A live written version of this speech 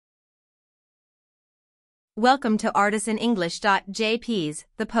Welcome to ArtisanEnglish.jp's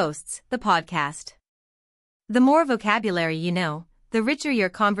The Posts, the podcast. The more vocabulary you know, the richer your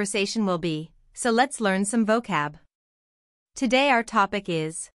conversation will be, so let's learn some vocab. Today our topic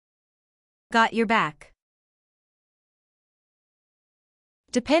is Got Your Back.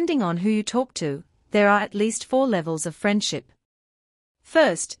 Depending on who you talk to, there are at least 4 levels of friendship.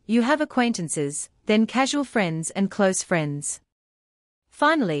 First, you have acquaintances, then casual friends and close friends.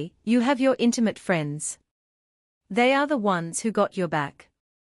 Finally, you have your intimate friends. They are the ones who got your back.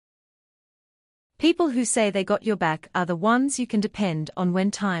 People who say they got your back are the ones you can depend on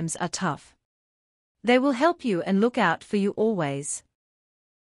when times are tough. They will help you and look out for you always.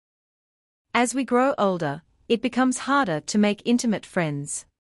 As we grow older, it becomes harder to make intimate friends.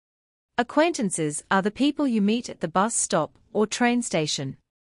 Acquaintances are the people you meet at the bus stop or train station.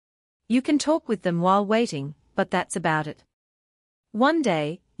 You can talk with them while waiting, but that's about it. One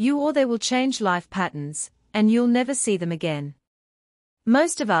day, you or they will change life patterns, and you'll never see them again.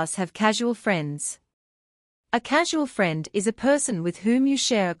 Most of us have casual friends. A casual friend is a person with whom you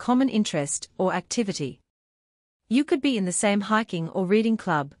share a common interest or activity. You could be in the same hiking or reading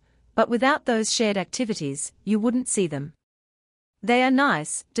club, but without those shared activities, you wouldn't see them. They are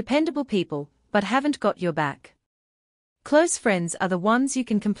nice, dependable people, but haven't got your back. Close friends are the ones you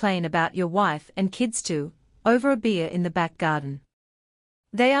can complain about your wife and kids to, over a beer in the back garden.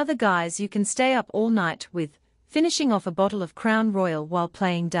 They are the guys you can stay up all night with, finishing off a bottle of Crown Royal while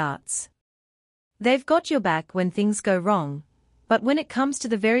playing darts. They've got your back when things go wrong, but when it comes to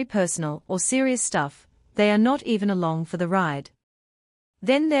the very personal or serious stuff, they are not even along for the ride.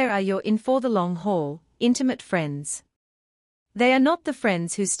 Then there are your in-for-the-long-haul, intimate friends. They are not the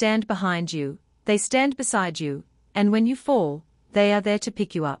friends who stand behind you, they stand beside you, and when you fall, they are there to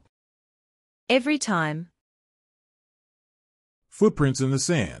pick you up. Every time. Footprints in the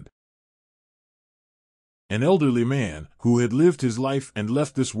sand. An elderly man, who had lived his life and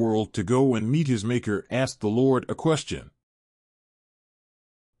left this world to go and meet his Maker, asked the Lord a question.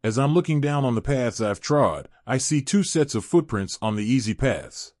 As I'm looking down on the paths I've trod, I see 2 sets of footprints on the easy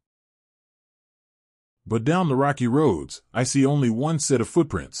paths. But down the rocky roads, I see only 1 set of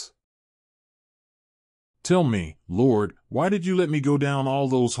footprints. Tell me, Lord, why did you let me go down all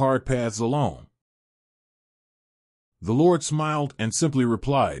those hard paths alone? The Lord smiled and simply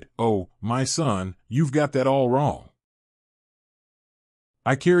replied, "Oh, my son, you've got that all wrong.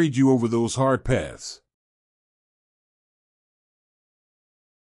 I carried you over those hard paths."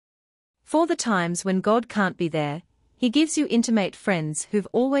 For the times when God can't be there, He gives you intimate friends who've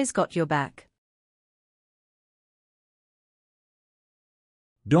always got your back.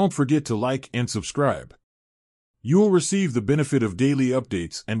 Don't forget to like and subscribe. You'll receive the benefit of daily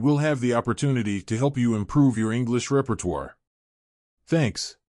updates and we'll have the opportunity to help you improve your English repertoire.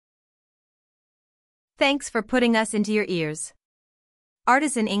 Thanks. Thanks for putting us into your ears.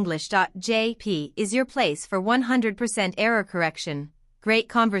 ArtisanEnglish.jp is your place for 100% error correction, great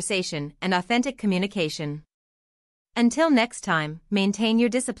conversation, and authentic communication. Until next time, maintain your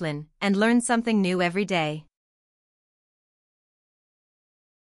discipline and learn something new every day.